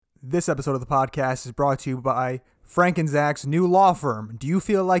This episode of the podcast is brought to you by Frank and Zach's new law firm. Do you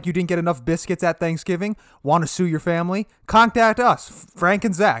feel like you didn't get enough biscuits at Thanksgiving? Want to sue your family? Contact us, Frank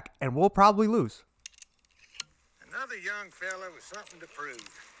and Zach, and we'll probably lose. Another young fella with something to prove.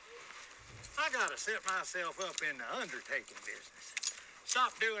 I gotta set myself up in the undertaking business.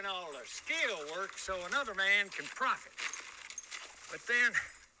 Stop doing all the skill work so another man can profit. But then,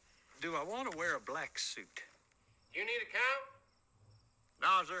 do I want to wear a black suit? You need a count?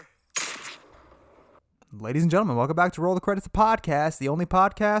 No, sir. Ladies and gentlemen, welcome back to Roll the Credits podcast, the only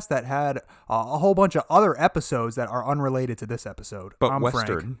podcast that had a whole bunch of other episodes that are unrelated to this episode. But I'm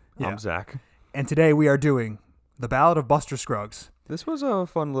Western. Frank. I'm Zach. And today we are doing The Ballad of Buster Scruggs. This was a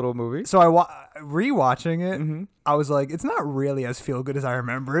fun little movie. So rewatching it, I was like, it's not really as feel good as I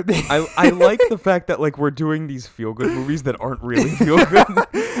remember it being. I like the fact that like we're doing these feel good movies that aren't really feel good.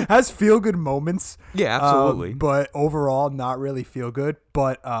 Has feel good moments. Yeah, absolutely. But overall, not really feel good.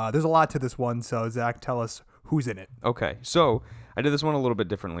 But there's a lot to this one. So Zach, tell us who's in it. Okay, so I did this one a little bit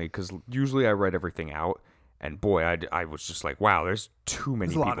differently because usually I write everything out, and boy, I was just like, wow, there's too many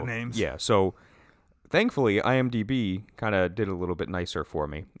people. There's a lot of names. Yeah, so. Thankfully, IMDb kind of did a little bit nicer for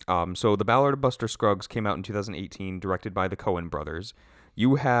me. So The Ballad of Buster Scruggs came out in 2018, directed by the Coen brothers.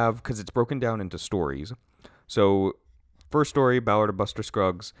 You have, because it's broken down into stories. So first story, Ballad of Buster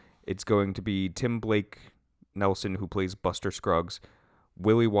Scruggs, it's going to be Tim Blake Nelson, who plays Buster Scruggs,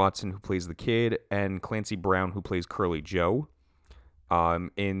 Willie Watson, who plays the kid, and Clancy Brown, who plays Curly Joe.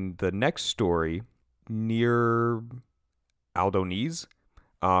 In the next story, near Aldonese,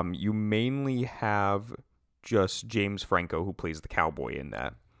 you mainly have just James Franco, who plays the cowboy in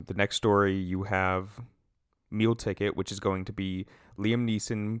that. The next story, you have Meal Ticket, which is going to be Liam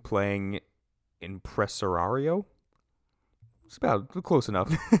Neeson playing Impresario. It's about close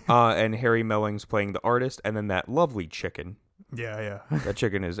enough. And Harry Mellings playing the artist, and then that lovely chicken. Yeah. That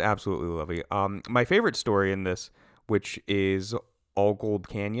chicken is absolutely lovely. My favorite story in this, which is All Gold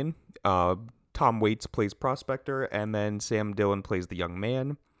Canyon. Tom Waits plays Prospector, and then Sam Dillon plays the young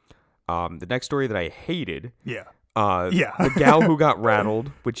man. The next story that I hated, the gal who got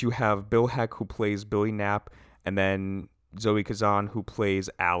rattled, which you have Bill Heck, who plays Billy Knapp, and then Zoe Kazan, who plays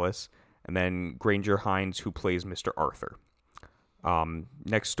Alice, and then Granger Hines, who plays Mr. Arthur.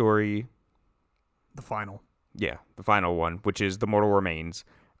 Next story, the final one, which is The Mortal Remains.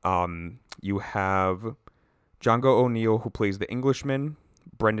 You have Django O'Neill, who plays the Englishman,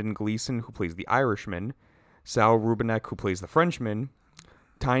 Brendan Gleeson, who plays the Irishman, Sal Rubinek, who plays the Frenchman,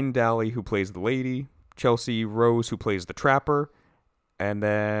 Tyne Daly, who plays the lady, Chelsea Rose, who plays the trapper, and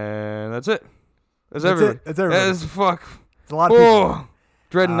then that's it. That's everything. That's everything. That's fuck. It's a lot of people.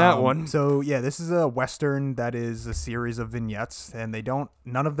 Dreading that one. So yeah, this is a Western that is a series of vignettes, and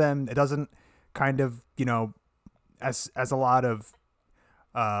none of them, it doesn't kind of, as a lot of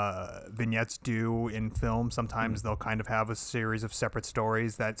vignettes do in film. Sometimes they'll kind of have a series of separate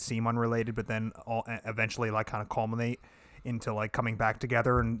stories that seem unrelated, but then eventually like kind of culminate into like coming back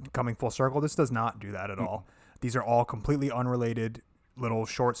together and coming full circle. This does not do that at all. These are all completely unrelated little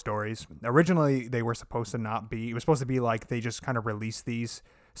short stories. Originally, they were supposed to not be. It was supposed to be like they just kind of released these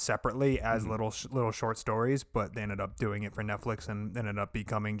separately as little short stories, but they ended up doing it for Netflix and ended up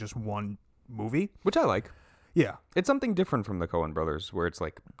becoming just one movie, which I like. Yeah. It's something different from the Coen brothers, where it's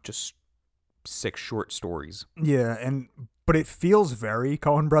like just 6 short stories. Yeah, but it feels very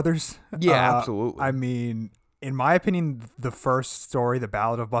Coen brothers. Yeah, absolutely. I mean, in my opinion, the first story, The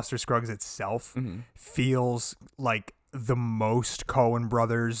Ballad of Buster Scruggs itself, feels like the most Coen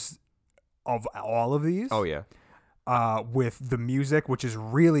brothers of all of these. Oh, yeah. With the music, which is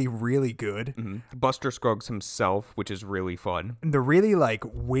really, really good. Buster Scruggs himself, which is really fun. And the really like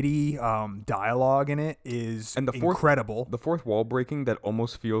witty dialoge in it is incredible. The fourth wall breaking that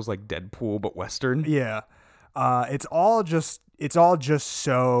almost feels like Deadpool but Western. Yeah. It's all just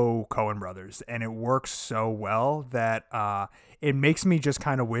so Coen brothers, and it works so well that it makes me just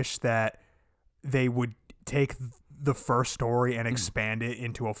kind of wish that they would take the first story and expand it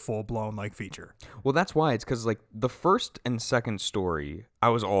into a full-blown like feature. Well, that's why. It's because like the first and second story I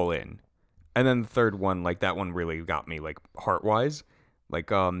was all in, and then the third one, like that one really got me like heart-wise, like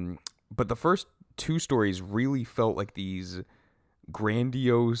but the first 2 stories really felt like these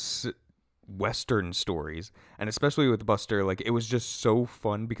grandiose Western stories, and especially with Buster, like it was just so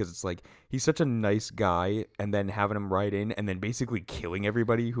fun because it's like he's such a nice guy, and then having him ride in and then basically killing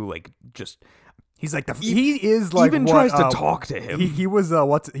everybody who like just He's like he is like even tries to talk to him. He was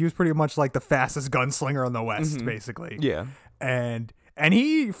pretty much like the fastest gunslinger in the West, basically. Yeah. And And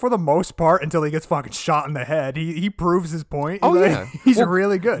he, for the most part, until he gets fucking shot in the head, he proves his point. Oh, Like, yeah. he's Well,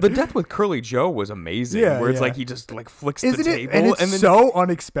 really good. The death with Curly Joe was amazing. Yeah, where it's yeah. like he just like flicks Isn't the it? table. And it's then, so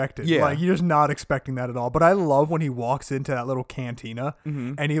unexpected. Yeah. Like, you're just not expecting that at all. But I love when he walks into that little cantina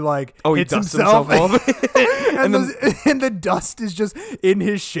and he, like, he hits dusts himself. off. and, and the dust is just in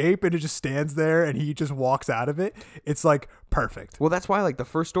his shape and it just stands there and he just walks out of it. It's, like, perfect. Well, that's why like the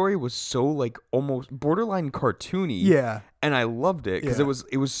first story was so like almost borderline cartoony. Yeah. And I loved it because Yeah.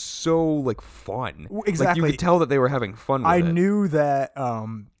 it was so like fun. Exactly. Like, you could tell that they were having fun with I it. knew that.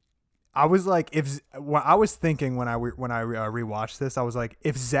 I was like, I was thinking when I rewatched this, I was like,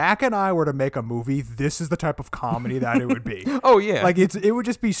 if Zach and I were to make a movie, this is the type of comedy that it would be. Oh yeah. Like it would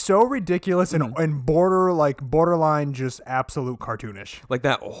just be so ridiculous and borderline just absolute cartoonish. Like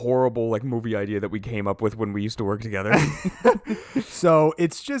that horrible like movie idea that we came up with when we used to work together. So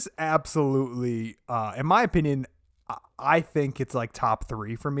it's just absolutely, in my opinion, I think it's like top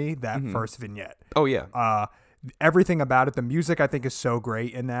 3 for me. That first vignette. Oh yeah. Everything about it, the music I think is so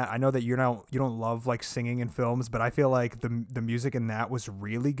great in that. I know that you don't love like singing in films, but I feel like the music in that was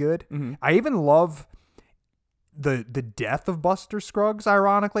really good. I even love the death of Buster Scruggs,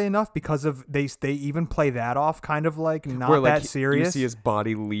 ironically enough, because of they even play that off kind of like not Where, like, that serious. You see his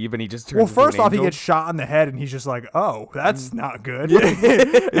body leave and he just turns Well, into first an off, he angel. gets shot in the head, and he's just like, "Oh, that's not good,"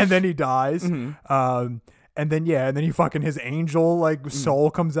 and then he dies. And then he fucking his angel like soul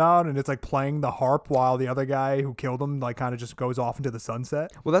comes out, and it's like playing the harp while the other guy who killed him like kind of just goes off into the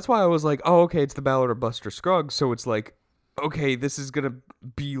sunset. Well, that's why I was like, oh, okay, it's the Ballad of Buster Scruggs, so it's like, okay, this is gonna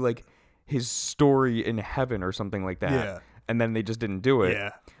be like his story in heaven or something like that. Yeah. And then they just didn't do it. Yeah.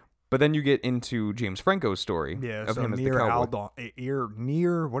 But then you get into James Franco's story of So him as the near cowboy.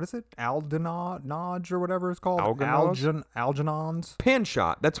 near what is it? Aldenage or whatever it's called. Algernon? Algenons. Pan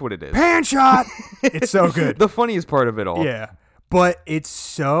shot, that's what it is. Pan shot. It's so good. The funniest part of it all. Yeah. But it's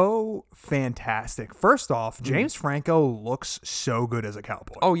so fantastic. First off, James Franco looks so good as a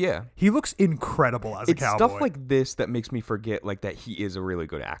cowboy. Oh yeah. He looks incredible as a It's cowboy. stuff like this that makes me forget like that he is a really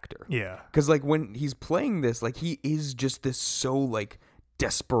good actor. Yeah. Because like when he's playing this, like he is just this so like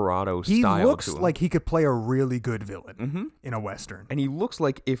desperado He style looks to him. like he could play a really good villain in a Western. And he looks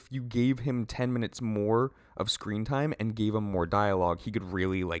like if you gave him 10 minutes more of screen time and gave him more dialogue, he could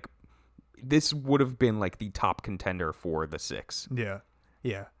really like. This would have been like the top contender for the 6. Yeah.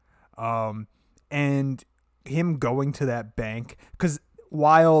 Yeah. And him going to that bank, because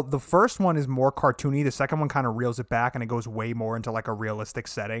while the first one is more cartoony, the second one kind of reels it back and it goes way more into like a realistic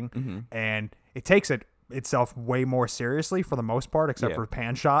setting. And it takes itself way more seriously for the most part, except for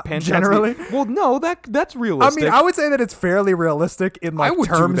Pan Shot generally. Well, no, that's realistic. I mean, I would say that it's fairly realistic in like would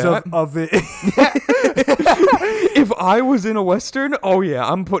do terms that. of it. If I was in a Western, oh yeah,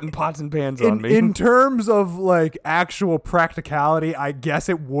 I'm putting pots and pans on me. In terms of like actual practicality, I guess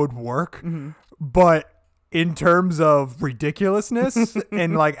it would work, but in terms of ridiculousness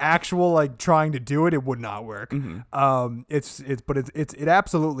and like actual like trying to do it, it would not work. It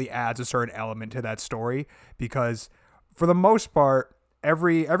absolutely adds a certain element to that story, because for the most part,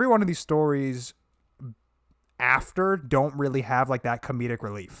 every one of these stories after don't really have like that comedic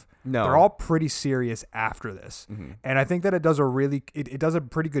relief. No. They're all pretty serious after this. And I think that it does it does a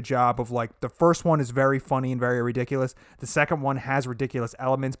pretty good job of like, the first one is very funny and very ridiculous. The second one has ridiculous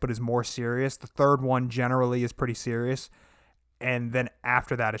elements, but is more serious. The third one generally is pretty serious. And then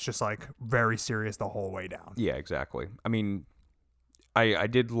after that, it's just like very serious the whole way down. Yeah, exactly. I mean, I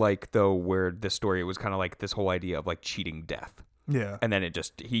did like though where this story was kind of like this whole idea of like cheating death. Yeah. And then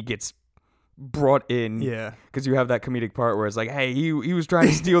he gets brought in, because you have that comedic part where it's like, hey, he was trying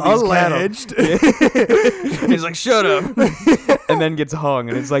to steal these Alleged. cattle. And he's like, shut up. And then gets hung,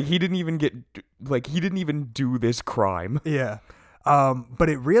 and it's like he didn't even do this crime. Yeah. But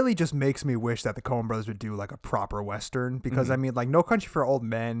it really just makes me wish that the Coen brothers would do like a proper Western, because I mean, like, No Country for Old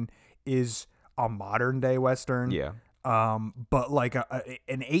Men is a modern day Western. Yeah. But like an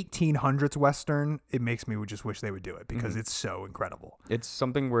 1800s Western, it makes me just wish they would do it, because it's so incredible. It's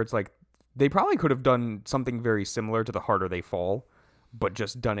something where it's like they probably could have done something very similar to The Harder They Fall, but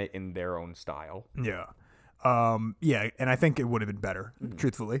just done it in their own style. Yeah. And I think it would have been better,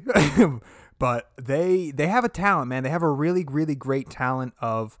 truthfully. But they have a talent, man. They have a really, really great talent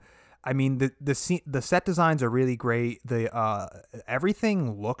of, I mean, the set designs are really great.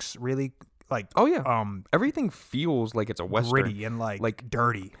 Everything looks really like, oh yeah, everything feels like it's a Western, gritty and like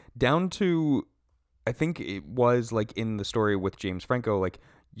dirty, down to, I think it was like in the story with James Franco, like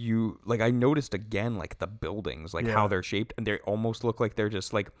I noticed again, like the buildings, like how they're shaped, and they almost look like they're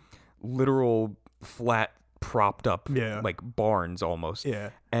just like literal flat propped up like barns almost.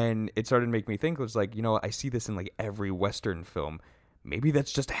 Yeah. And it started to make me think, it was like, I see this in like every Western film. maybe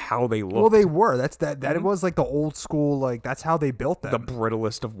that's just how they looked. Well, they were. It was like the old school, like that's how they built them. The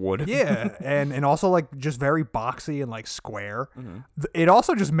brittlest of wood. Yeah, and also like just very boxy and like square. It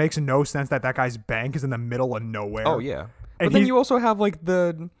also just makes no sense that guy's bank is in the middle of nowhere. Oh yeah, And but then you also have like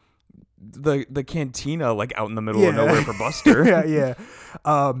the cantina like out in the middle of Yeah. nowhere for Buster. yeah.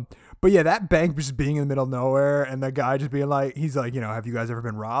 But yeah, that bank just being in the middle of nowhere, and the guy just being like, he's like, have you guys ever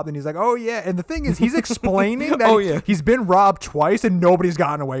been robbed? And he's like, oh yeah. And the thing is, he's explaining that Oh, yeah. he's been robbed twice and nobody's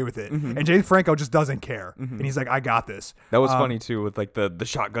gotten away with it. And James Franco just doesn't care, and he's like, I got this. That was funny too, with like the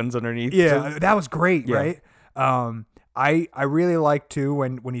shotguns underneath. Yeah, too. that was great, Yeah. right? I really like too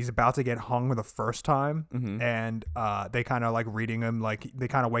when he's about to get hung the first time, and they kind of like reading him, like they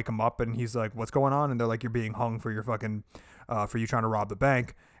kind of wake him up, and he's like, "What's going on?" And they're like, "You're being hung for your fucking for you trying to rob the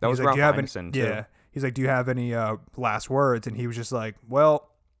bank." That And was he's like, Ralph "Do you have Ineson, any?" too. Yeah, he's like, "Do you have any last words?" And he was just like, "Well,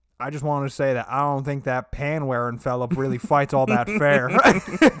 I just wanted to say that I don't think that pan wearing fella really fights all that fair."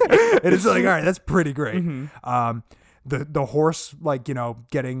 And it's like, all right, that's pretty great. The horse, like,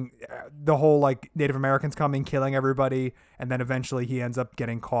 getting the whole like Native Americans coming, killing everybody, and then eventually he ends up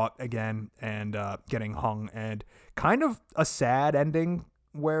getting caught again and getting hung, and kind of a sad ending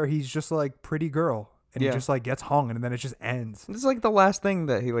where he's just like pretty girl, and Yeah. he just like gets hung, and then it just ends. This is like the last thing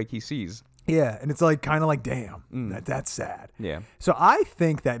that he sees. Yeah, and it's like kind of like, damn, that's sad. Yeah, So I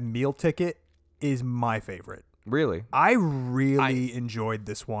think that Meal Ticket is my favorite. really. I really enjoyed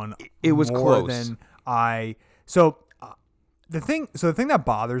this one. It was more close. than I. So the thing that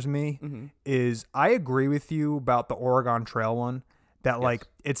bothers me is I agree with you about the Oregon Trail one. That like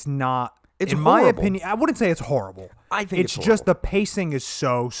it's not. It's in my horrible. opinion, I wouldn't say it's horrible. I think it's it's just horrible. the pacing is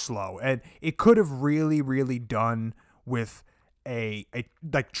so slow, and it could have really done with a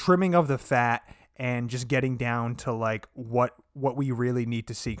like trimming of the fat and just getting down to like what we really need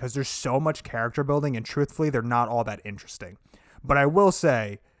to see, because there's so much character building, and truthfully they're not all that interesting. But I will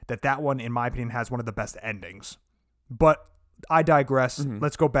say that one, in my opinion, has one of the best endings. But I digress.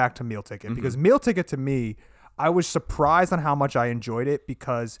 Let's go back to Meal Ticket, because Meal Ticket, to me, I was surprised on how much I enjoyed it,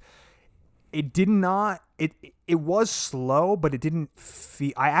 because it did not it was slow, but it didn't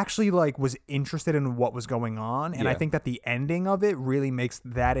feel. I actually like was interested in what was going on, and I Yeah. think that the ending of it really makes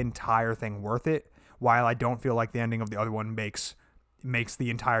that entire thing worth it, while I don't feel like the ending of the other one makes the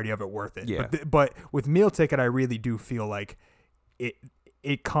entirety of it worth it. Yeah. But with Meal Ticket, I really do feel like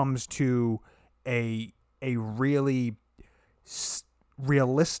it comes to a really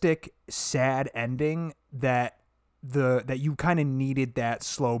realistic, sad ending that you kind of needed that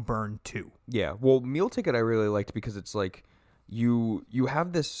slow burn too. Yeah, well, Meal Ticket I really liked because it's like you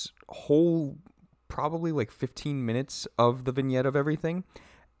have this whole probably like 15 minutes of the vignette of everything,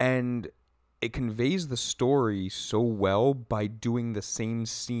 and it conveys the story so well by doing the same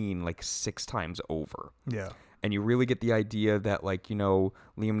scene like 6 times over. Yeah. And you really get the idea that, like, Liam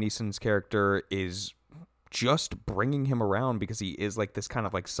Neeson's character is just bringing him around because he is like this kind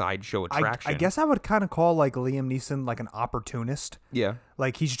of like sideshow attraction. I guess I would kind of call like Liam Neeson like an opportunist. Yeah.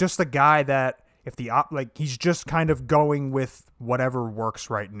 Like he's just a guy that he's just kind of going with whatever works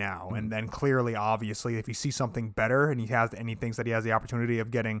right now. Mm-hmm. And then clearly, obviously, if he sees something better and he thinks that he has the opportunity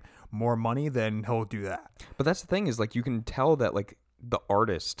of getting more money, then he'll do that. But that's the thing, is like you can tell that like the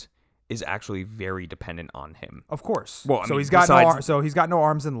artist is actually very dependent on him. Of course. Well, I so mean, he's got besides- he's got no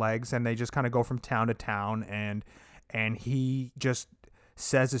arms and legs, and they just kind of go from town to town, and he just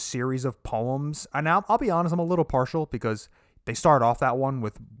says a series of poems. And I'll be honest, I'm a little partial because they start off that one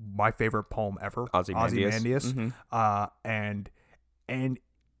with my favorite poem ever, Ozymandias. and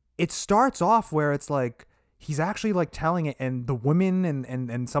it starts off where it's like he's actually like telling it, and the women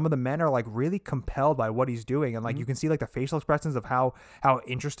and some of the men are like really compelled by what he's doing, and like you can see like the facial expressions of how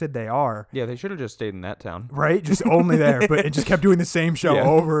interested they are. Yeah, they should have just stayed in that town. Right, just only there, but it just kept doing the same show Yeah.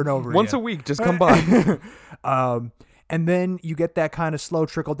 over and over Once again. a week, just come by. And then you get that kind of slow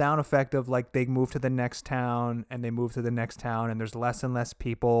trickle down effect of like they move to the next town, and they move to the next town, and there's less and less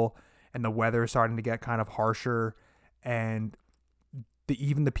people, and the weather is starting to get kind of harsher, and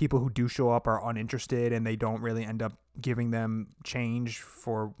even the people who do show up are uninterested, and they don't really end up giving them change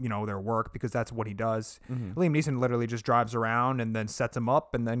for their work, because that's what he does. Liam Neeson literally just drives around and then sets them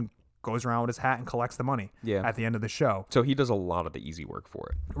up, and then goes around with his hat and collects the money at the end of the show. So he does a lot of the easy work for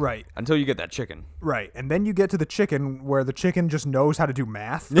it. Right. Until you get that chicken. Right. And then you get to the chicken, where the chicken just knows how to do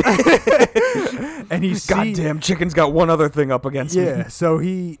math. And he Goddamn, chicken's got one other thing up against me. Yeah. So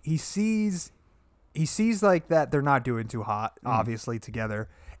he sees like that they're not doing too hot, obviously, together.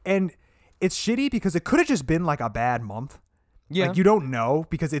 And it's shitty because it could have just been like a bad month. Yeah. Like you don't know,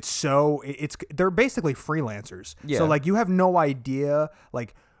 because they're basically freelancers. Yeah. So like you have no idea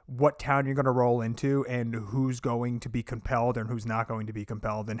like what town you're going to roll into and who's going to be compelled and who's not going to be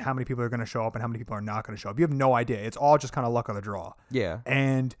compelled and how many people are going to show up and how many people are not going to show up. You have no idea. It's all just kind of luck of the draw. Yeah.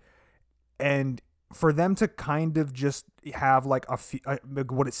 And for them to kind of just have like a few,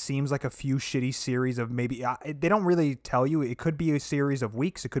 what it seems like a few shitty series of maybe, they don't really tell you. It could be a series of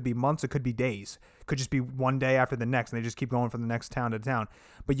weeks. It could be months. It could be days. It could just be one day after the next, and they just keep going from the next town to town.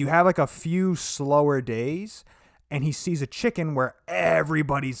 But you have like a few slower days, and he sees a chicken where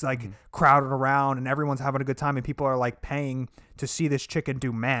everybody's like crowded around and everyone's having a good time, and people are like paying to see this chicken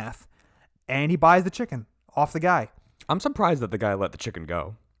do math, and he buys the chicken off the guy. I'm surprised that the guy let the chicken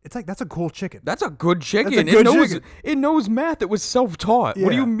go. It's like, that's a cool chicken. That's a good chicken. That's a good chicken. It knows math. It was self-taught. Yeah.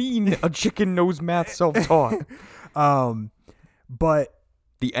 What do you mean a chicken knows math self-taught? But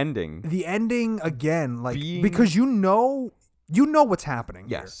the ending again, like, because you know what's happening.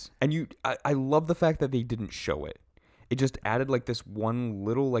 Yes. Here. And I love the fact that they didn't show it. It just added like this one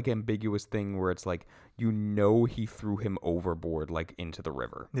little like ambiguous thing where it's like, he threw him overboard, like into the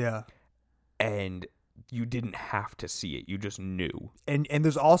river. Yeah. And you didn't have to see it. You just knew. And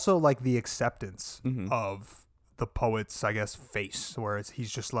there's also like the acceptance of the poet's, I guess, face, where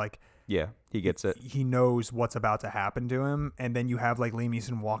he's just like, yeah, he gets it. He knows what's about to happen to him. And then you have like Liam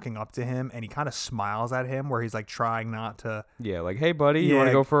Neeson walking up to him, and he kind of smiles at him where he's like trying not to. Yeah, like, hey buddy, you want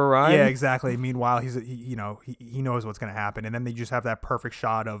to go for a ride? Yeah, exactly. Meanwhile, he knows what's going to happen. And then they just have that perfect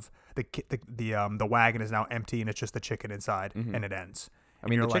shot of the wagon is now empty and it's just the chicken inside, and it ends. I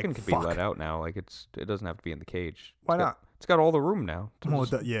mean, the chicken could be let out now. Like, it doesn't have to be in the cage. Why not? It's got all the room now. Well,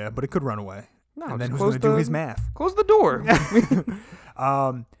 yeah, but it could run away. No, and then who's going to do his math? Close the door.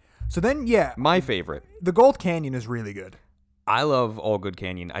 So then, yeah. My favorite. The Gold Canyon is really good. I love All Good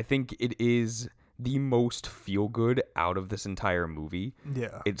Canyon. I think it is the most feel-good out of this entire movie.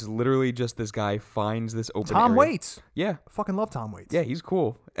 Yeah. It's literally just this guy finds this open Tom area. Waits. Yeah. I fucking love Tom Waits. Yeah, he's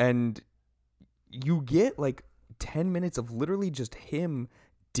cool. And you get, like, 10 minutes of literally just him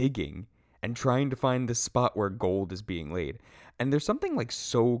digging and trying to find the spot where gold is being laid. And there's something like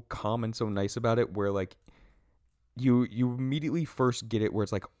so calm and so nice about it where like you immediately first get it where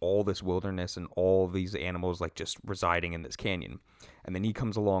it's like all this wilderness and all these animals like just residing in this canyon. And then he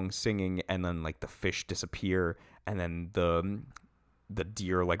comes along singing, and then like the fish disappear, and then the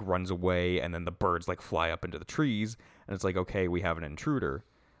deer like runs away, and then the birds like fly up into the trees, and it's like, okay, we have an intruder.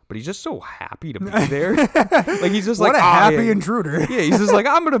 But he's just so happy to be there. Like, he's just what like, a happy intruder. Yeah, he's just like,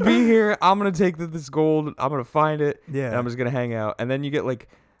 I'm going to be here. I'm going to take this gold. I'm going to find it. Yeah. And I'm just going to hang out. And then you get, like,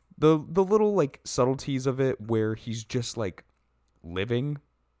 the little, like, subtleties of it where he's just, like, living.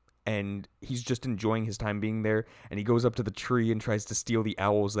 And he's just enjoying his time being there. And he goes up to the tree and tries to steal the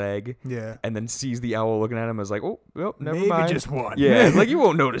owl's egg. Yeah. And then sees the owl looking at him and is like, oh, well, never Maybe mind. just one. Yeah, it's like, you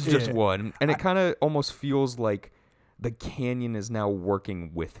won't notice just Yeah. one. And it kind of almost feels like the canyon is now working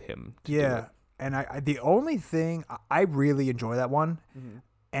with him. Yeah. And I the only thing, I really enjoy that one. Mm-hmm.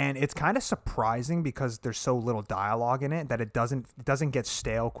 And it's kind of surprising because there's so little dialogue in it that it doesn't get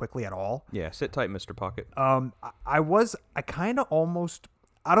stale quickly at all. Yeah, sit tight, Mr. Pocket. I kind of almost,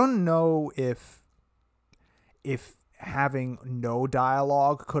 I don't know if having no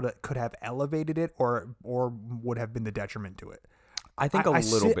dialogue could have elevated it or would have been the detriment to it. I think a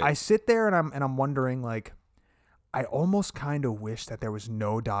little bit. I sit there and I'm wondering, like, I almost kind of wish that there was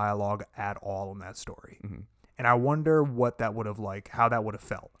no dialogue at all in that story. Mm-hmm. And I wonder what that would have how that would have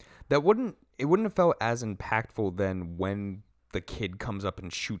felt. It wouldn't have felt as impactful than when the kid comes up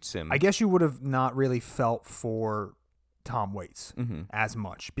and shoots him. I guess you would have not really felt for Tom Waits as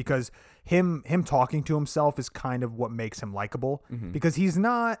much, because him talking to himself is kind of what makes him likable, because he's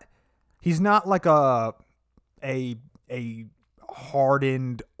not like a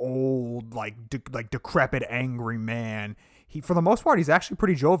hardened old like decrepit angry man. He, for the most part, he's actually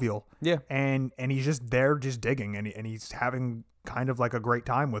pretty jovial. Yeah. And he's just there just digging, and he's having kind of like a great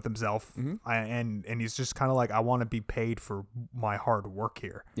time with himself. And he's just kind of like, I want to be paid for my hard work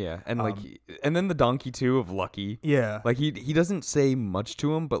here. Yeah. And and then the donkey too of Lucky. Yeah. Like he doesn't say much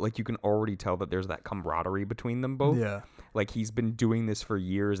to him, but like you can already tell that there's that camaraderie between them both. Yeah. Like he's been doing this for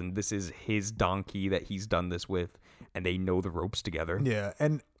years, and this is his donkey that he's done this with, and they know the ropes together. Yeah.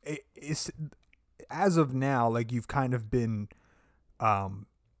 And it's, as of now, like, you've kind of been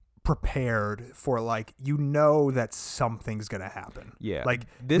prepared for, like, that something's gonna happen. Yeah. Like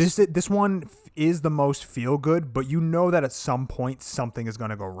this one is the most feel good, but that at some point something is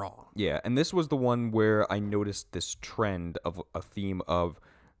gonna go wrong. Yeah. And this was the one where I noticed this trend of a theme of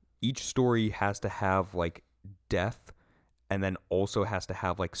each story has to have like death, and then also has to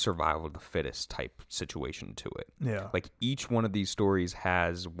have like survival of the fittest type situation to it. Yeah. Like each one of these stories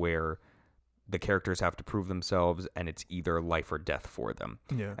has where the characters have to prove themselves, and it's either life or death for them.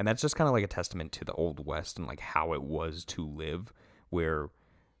 Yeah. And that's just kind of like a testament to the Old West and like how it was to live, where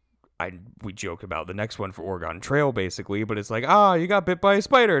we joked about the next one for Oregon Trail basically, but it's like, you got bit by a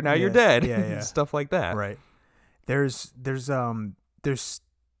spider, now you're dead. Yeah. Stuff like that. Right. There's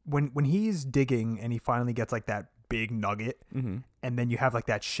when he's digging and he finally gets like that big nugget, and then you have like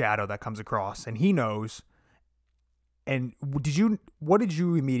that shadow that comes across, and he knows. And what did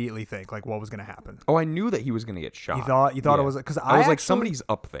you immediately think? Like, what was going to happen? Oh, I knew that he was going to get shot. You thought it was, because I was like, somebody's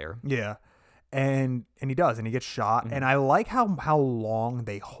up there. Yeah. And he does, and he gets shot. And I like how long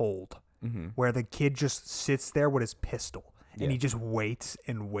they hold, where the kid just sits there with his pistol, and he just waits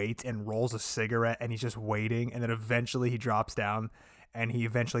and rolls a cigarette, and he's just waiting. And then eventually he drops down, and he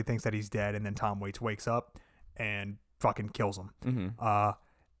eventually thinks that he's dead. And then Tom Waits wakes up and fucking kills him.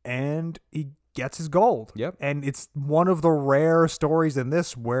 And he gets his gold. Yep. And it's one of the rare stories in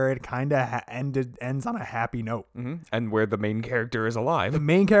this where it kind of ends on a happy note. And where the main character is alive. The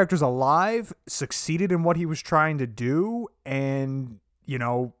main character's alive, succeeded in what he was trying to do, and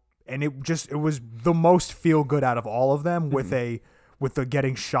and it was the most feel good out of all of them, with the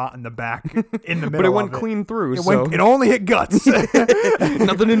getting shot in the back in the middle. But it went of clean through. It only hit guts.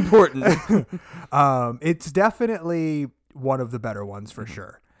 Nothing important. It's definitely one of the better ones for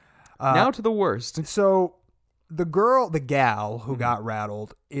sure. Now to the worst. So the gal who got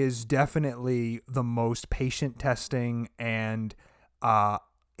rattled is definitely the most patient testing and,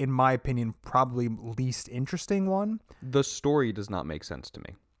 in my opinion, probably least interesting one. The story does not make sense to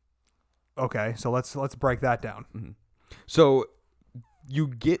me. Okay, so let's break that down. So you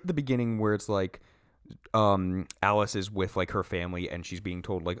get the beginning where it's like Alice is with like her family, and she's being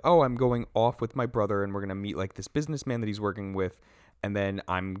told like, oh, I'm going off with my brother, and we're gonna meet like this businessman that he's working with. And then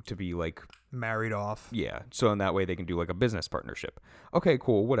I'm to be like married off. Yeah. So in that way they can do like a business partnership. Okay,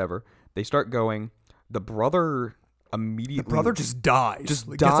 cool, whatever. They start going. The brother immediately just dies.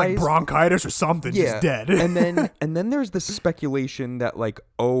 Gets like bronchitis or something. Yeah. Just dead. and then there's this speculation that like,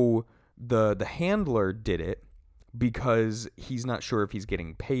 the handler did it because he's not sure if he's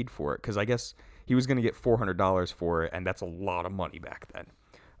getting paid for it, because I guess he was gonna get $400 for it, and that's a lot of money back then.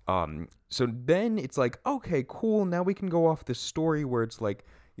 So then it's like, okay, cool. Now we can go off this story where it's like,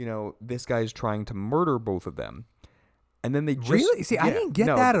 this guy's trying to murder both of them. And then they just... Really? See, I didn't get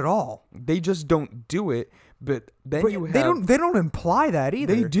that at all. They just don't do it. But then They don't imply that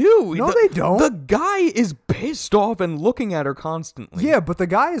either. They do. No, they don't. The guy is pissed off and looking at her constantly. Yeah, but the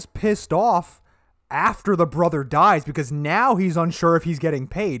guy is pissed off after the brother dies, because now he's unsure if he's getting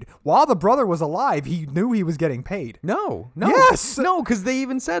paid. While the brother was alive, he knew he was getting paid. No. Yes. No, because they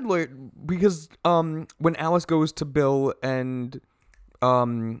even said, like, because when Alice goes to Bill and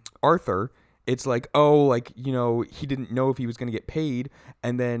Arthur, it's like, he didn't know if he was going to get paid,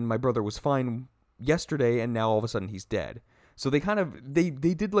 and then my brother was fine yesterday, and now all of a sudden he's dead. So they kind of they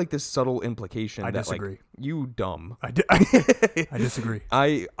did like this subtle implication that disagree. Like, you dumb. I disagree.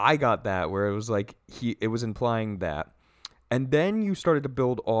 I got that, where it was like it was implying that. And then you started to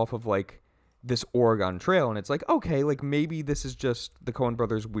build off of like this Oregon Trail, and it's like, okay, like maybe this is just the Coen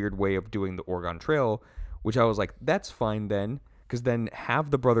brothers' weird way of doing the Oregon Trail, which I was like, that's fine then, because then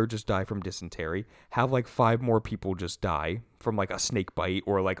have the brother just die from dysentery, have like 5 more people just die from like a snake bite,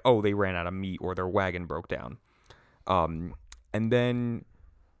 or like, oh, they ran out of meat, or their wagon broke down. And then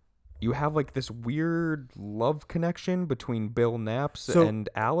you have like this weird love connection between Bill Naps and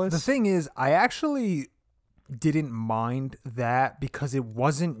Alice. The thing is, I actually didn't mind that because it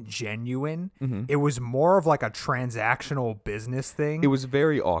wasn't genuine. It was more of like a transactional business thing. It was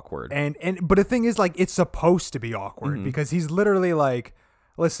very awkward. But the thing is, like, it's supposed to be awkward because he's literally like,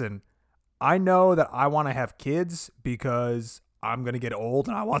 listen, I know that I want to have kids because I'm going to get old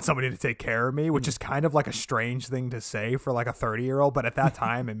and I want somebody to take care of me, which is kind of like a strange thing to say for like a 30-year-old, but at that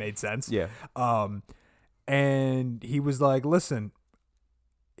time it made sense. Yeah. And he was like, listen,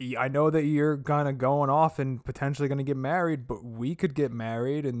 I know that you're kind of going off and potentially going to get married, but we could get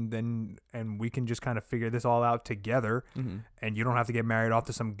married and we can just kind of figure this all out together. And you don't have to get married off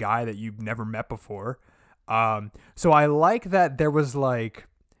to some guy that you've never met before. So I like that there was like,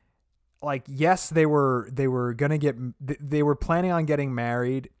 yes, they were planning on getting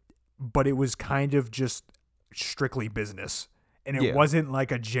married, but it was kind of just strictly business, and it wasn't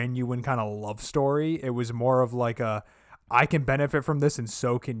like a genuine kind of love story. It was more of like I can benefit from this and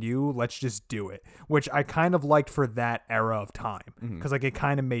so can you. Let's just do it, which I kind of liked for that era of time, because like it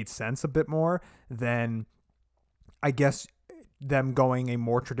kind of made sense a bit more than, I guess, them going a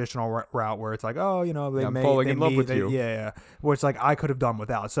more traditional route where it's like, oh, I'm falling in love with you. Yeah. Which like I could have done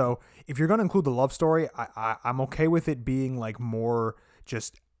without. So if you're going to include the love story, I'm okay with it being like more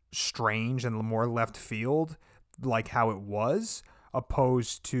just strange and more left field, like how it was,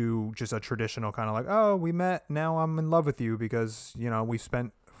 opposed to just a traditional kind of like, oh, we met, now I'm in love with you because, you know, we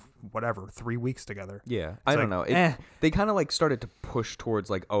spent whatever 3 weeks together. Yeah, It's I like, don't know. They kind of like started to push towards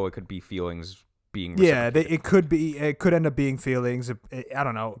like, oh, it could be feelings being reciprocated. it could end up being feelings. I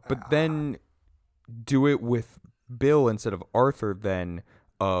don't know. But then do it with Bill instead of Arthur then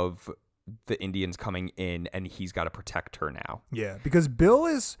of the Indians coming in and he's got to protect her now. Yeah, because Bill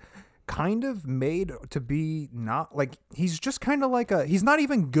is kind of made to be not like, he's just kind of like he's not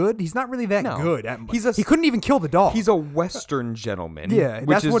even good. He's not really that good. He couldn't even kill the dog. He's a Western gentleman. Yeah,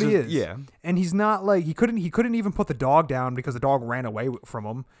 that's what he is. Yeah. And he's not like, he couldn't even put the dog down because the dog ran away from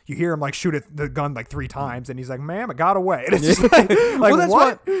him. You hear him like shoot at the gun like 3 times and he's like, ma'am, it got away. And it's just like well, that's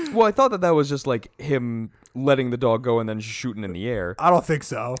what? Well, I thought that was just like him letting the dog go and then shooting in the air. I don't think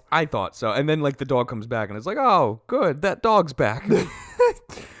so. I thought so. And then like the dog comes back and it's like, oh, good, that dog's back.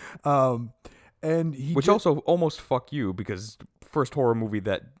 And which also almost fuck you because first horror movie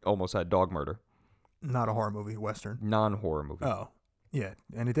that almost had dog murder. Not a horror movie, Western. Non-horror movie. Oh, yeah,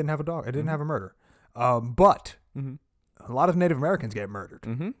 and it didn't have a dog. It didn't have a murder. But a lot of Native Americans get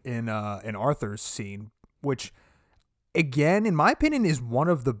murdered in Arthur's scene, which, again, in my opinion, is one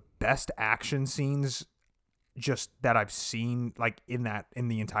of the best action scenes just that I've seen, like in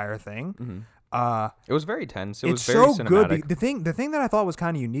the entire thing. It was very tense. It was it's very so cinematic. good. The thing that I thought was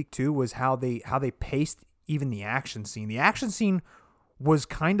kind of unique too was how they paced even the action scene. The action scene was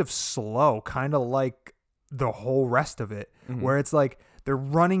kind of slow, kind of like the whole rest of it, where it's like they're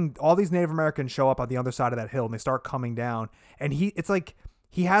running. All these Native Americans show up on the other side of that hill and they start coming down, and it's like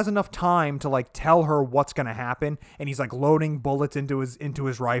he has enough time to like tell her what's gonna happen, and he's like loading bullets into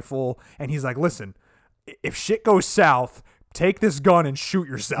his rifle, and he's like, listen, if shit goes south, take this gun and shoot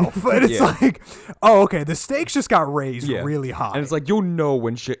yourself. And it's like, oh, okay, the stakes just got raised really high. And it's like, you'll know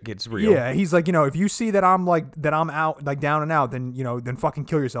when shit gets real. Yeah, he's like, you know, if you see that I'm out, like down and out, then, you know, then fucking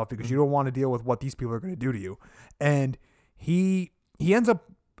kill yourself because you don't want to deal with what these people are going to do to you. And he ends up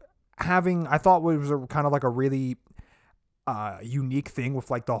having, I thought it was kind of like a really unique thing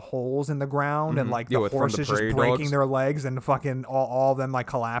with like the holes in the ground and like the horses just breaking their legs and fucking all of them like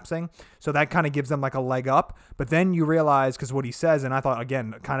collapsing. So that kind of gives them like a leg up. But then you realize, because what he says, and I thought,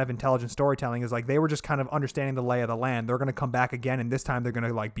 again, kind of intelligent storytelling, is like they were just kind of understanding the lay of the land. They're going to come back again, and this time they're going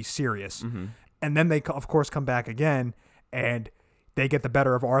to like be serious. And then they of course come back again, and they get the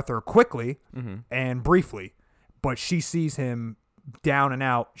better of Arthur quickly and briefly. But she sees him down and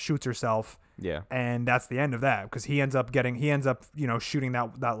out, shoots herself. Yeah. And that's the end of that, because he ends up, you know, shooting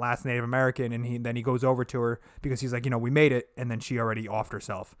that last Native American, and then he goes over to her because he's like, you know, we made it, and then she already offed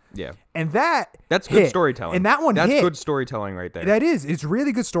herself. Yeah. And that's hit. good storytelling. And that one that's hit. Good storytelling right there. That is. It's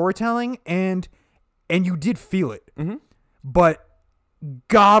really good storytelling, and you did feel it. But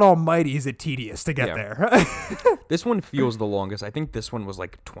God almighty, is it tedious to get there. This one feels the longest. I think this one was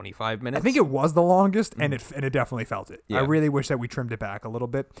like 25 minutes. I think it was the longest, and it definitely felt it. Yeah. I really wish that we trimmed it back a little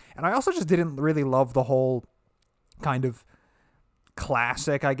bit. And I also just didn't really love the whole kind of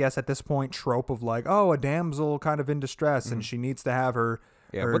classic, I guess, at this point, trope of like, oh, a damsel kind of in distress, and she needs to have her...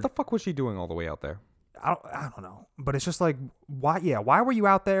 Yeah, what the fuck was she doing all the way out there? I don't know, but it's just like, why were you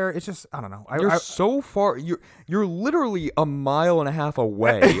out there? It's just, I don't know. You're so far. You're literally a mile and a half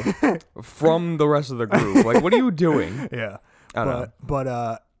away from the rest of the group. Like, what are you doing? Yeah, I don't know.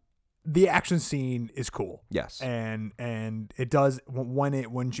 But the action scene is cool. Yes, and it does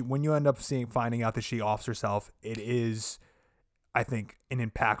when you end up finding out that she offs herself, it is, I think, an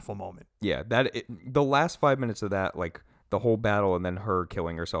impactful moment. Yeah, the last 5 minutes of that, like the whole battle and then her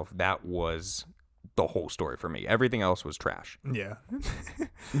killing herself, that was the whole story for me. Everything else was trash. Yeah.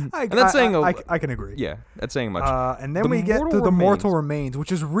 And that's saying I can agree. Yeah, that's saying much. And then we get to the Mortal Remains, which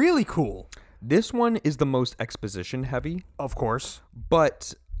is really cool. This one is the most exposition heavy. Of course.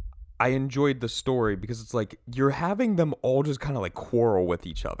 But I enjoyed the story because it's like you're having them all just kind of like quarrel with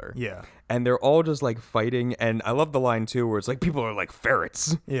each other. Yeah. And they're all just like fighting. And I love the line too where it's like people are like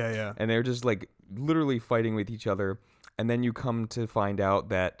ferrets. Yeah, yeah. And they're just like literally fighting with each other. And then you come to find out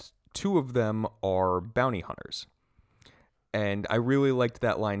that 2 of them are bounty hunters. And I really liked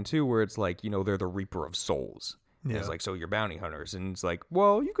that line too, where it's like, you know, they're the reaper of souls. Yeah. It's like, so you're bounty hunters. And it's like,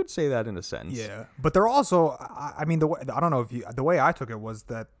 well, you could say that in a sense. Yeah. But they're also, I mean, I don't know if the way I took it was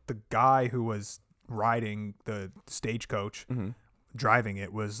that the guy who was riding the stagecoach, driving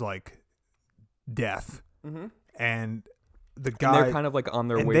it, was like death. And the guy, and they're kind of like on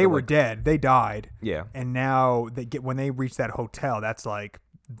their way. And they were dead. They died. Yeah. And now when they reach that hotel, that's like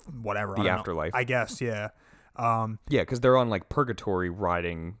whatever. The afterlife. I guess, yeah. Yeah, because they're on like purgatory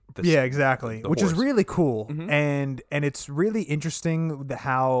riding. Yeah, exactly. Which is horse. really cool, Mhm. and it's really interesting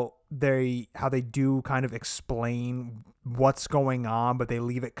how they do kind of explain what's going on, but they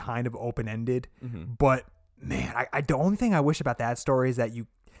leave it kind of open ended. Mhm. But man, I the only thing I wish about that story is that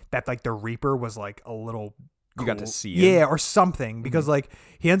like the Reaper was like a little. You got to cool. see him. Yeah, or something, because like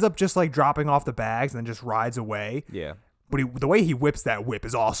he ends up just like dropping off the bags and then just rides away. Yeah. But the way he whips that whip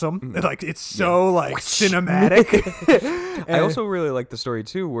is awesome. Like it's so like cinematic. I also really like the story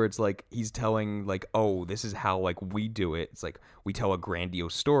too, where it's like he's telling like, oh, this is how like we do it. It's like we tell a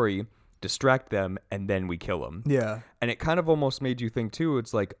grandiose story, distract them, and then we kill them. Yeah. And it kind of almost made you think too.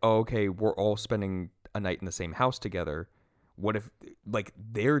 It's like, oh, okay, we're all spending a night in the same house together. What if like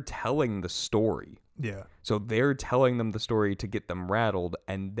they're telling the story? Yeah. So they're telling them the story to get them rattled,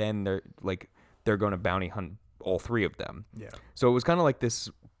 and then they're going to bounty hunt all three of them. Yeah. So it was kind of like this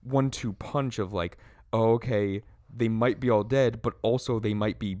 1-2 punch of like, oh, okay, they might be all dead, but also they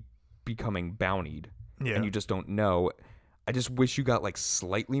might be becoming bountied. Yeah. And you just don't know. I just wish you got like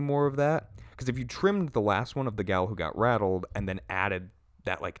slightly more of that. Because if you trimmed the last one of the gal who got rattled and then added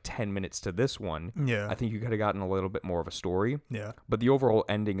that like 10 minutes to this one, Yeah. I think you could have gotten a little bit more of a story. Yeah. But the overall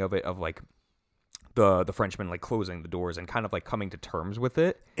ending of it, of like the Frenchman like closing the doors and kind of like coming to terms with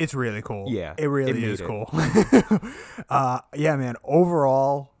it. It's really cool. Yeah, It really it is made cool. Yeah, man.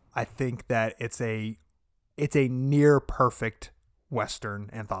 Overall, I think that it's a near perfect Western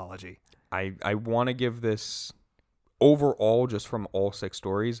anthology. I want to give this overall, just from all 6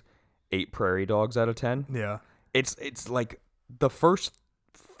 stories, 8 prairie dogs out of 10. Yeah. It's like the first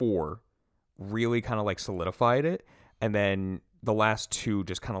 4 really kind of like solidified it, and then the last 2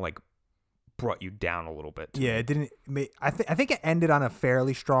 just kind of like brought you down a little bit. Yeah, it didn't. I think it ended on a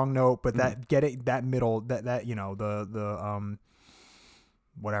fairly strong note, but that middle that you know the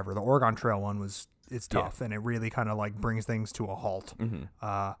whatever, the Oregon Trail one it's tough, and it really kind of like brings things to a halt.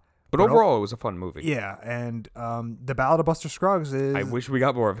 But overall, it was a fun movie. Yeah, and the Ballad of Buster Scruggs is. I wish we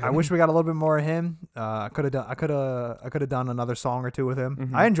got more of him. I wish we got a little bit more of him. I could have done another song or two with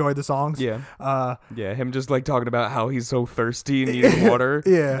him. I enjoyed the songs. Yeah. Yeah, Him just like talking about how he's so thirsty and needing water.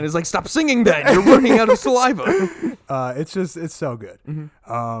 Yeah. And it's like, stop singing then. You're running out of saliva. it's so good.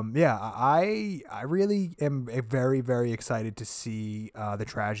 Yeah, I really am very, very excited to see the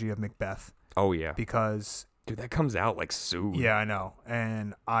tragedy of Macbeth, Oh yeah. because Dude, that comes out like soon. yeah, I know,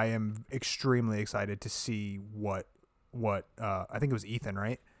 and I am extremely excited to see what I think it was Ethan,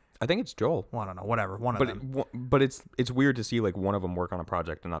 right? I think it's Joel. Well, I don't know, whatever, one of them. But it's weird to see like one of them work on a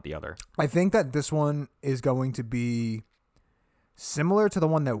project and not the other. I think that this one is going to be similar to the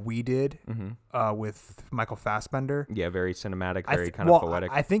one that we did with Michael Fassbender. Yeah, very cinematic, very kind of poetic.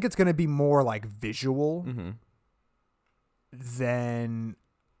 I think it's going to be more like visual than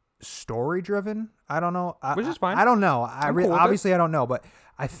story driven. I don't know. Which is fine. I don't know. I'm cool with obviously I don't know, but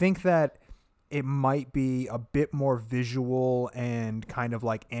I think that it might be a bit more visual and kind of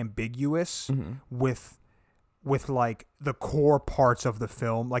like ambiguous with like the core parts of the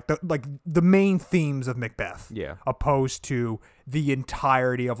film, like the main themes of Macbeth. Yeah. Opposed to the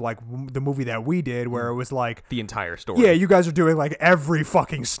entirety of like the movie that we did, where it was like The entire story. yeah, you guys are doing like every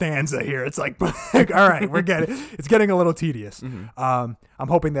fucking stanza here. It's like, all right, it's getting a little tedious. I'm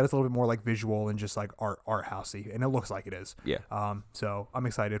hoping that it's a little bit more like visual and just like art housey, and it looks like it is. Yeah. So I'm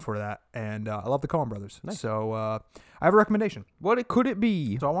excited for that, and I love the Coen brothers. Nice. So I have a recommendation. What could it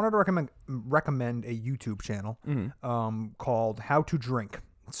be? So I wanted to recommend a YouTube channel called How to Drink.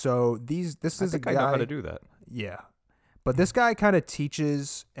 So this is a guy. I know how to do that. Yeah. But this guy kind of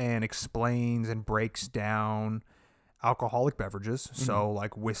teaches and explains and breaks down alcoholic beverages. So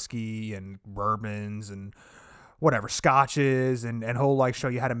like whiskey and bourbons and whatever, scotches, and he'll like show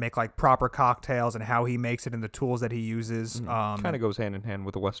you how to make like proper cocktails and how he makes it and the tools that he uses. Kind of goes hand in hand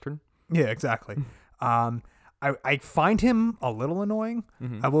with a Western. Yeah, exactly. I find him a little annoying.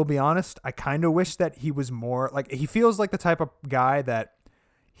 I will be honest. I kind of wish that he was more like, he feels like the type of guy that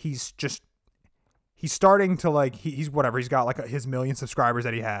he's starting to like, he's whatever. He's got like his million subscribers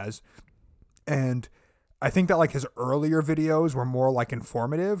that he has. And I think that like his earlier videos were more like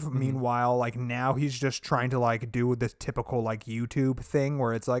informative. Meanwhile, like now he's just trying to like do this typical like YouTube thing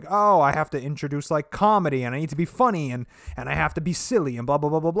where it's like, oh, I have to introduce like comedy and I need to be funny and I have to be silly and blah, blah,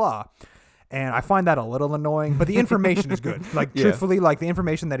 blah, blah, blah. And I find that a little annoying, but the information is good. Like truthfully, like the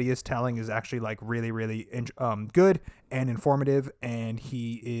information that he is telling is actually like really, really good and informative. And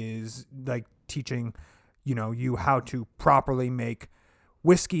he is like teaching, you how to properly make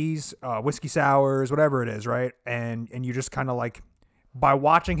whiskeys, whiskey sours, whatever it is, right? And you just kind of like by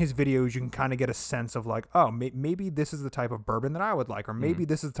watching his videos, you can kind of get a sense of like, oh, maybe this is the type of bourbon that I would like, or maybe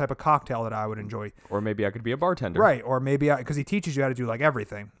this is the type of cocktail that I would enjoy. Or maybe I could be a bartender. Right. Or maybe because he teaches you how to do like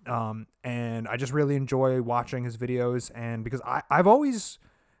everything. And I just really enjoy watching his videos. And because I've always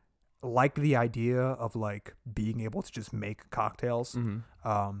liked the idea of like being able to just make cocktails.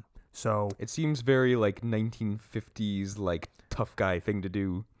 So it seems very like 1950s, like tough guy thing to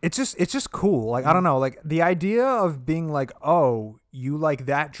do. It's just cool. Like, I don't know, like the idea of being like, oh, you like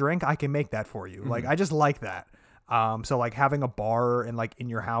that drink? I can make that for you. Like, I just like that. So like having a bar and like in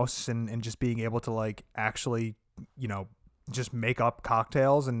your house and just being able to like actually, you know, just make up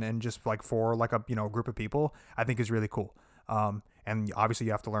cocktails and just like for like a, you know, group of people, I think is really cool. And obviously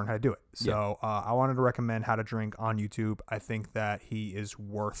you have to learn how to do it. So I wanted to recommend How to Drink on YouTube. I think that he is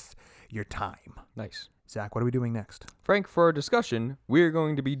worth your time. Nice. Zach, what are we doing next? Frank, for our discussion, we're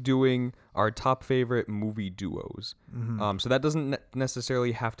going to be doing our top favorite movie duos. So that doesn't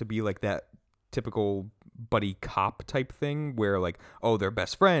necessarily have to be like that typical buddy cop type thing where like, oh, they're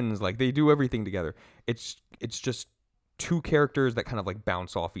best friends, like they do everything together. It's just two characters that kind of like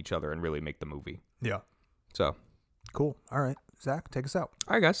bounce off each other and really make the movie. Yeah. So cool. All right. Zach, take us out.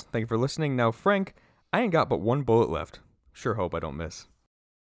 All right, guys. Thank you for listening. Now, Frank, I ain't got but one bullet left. Sure hope I don't miss.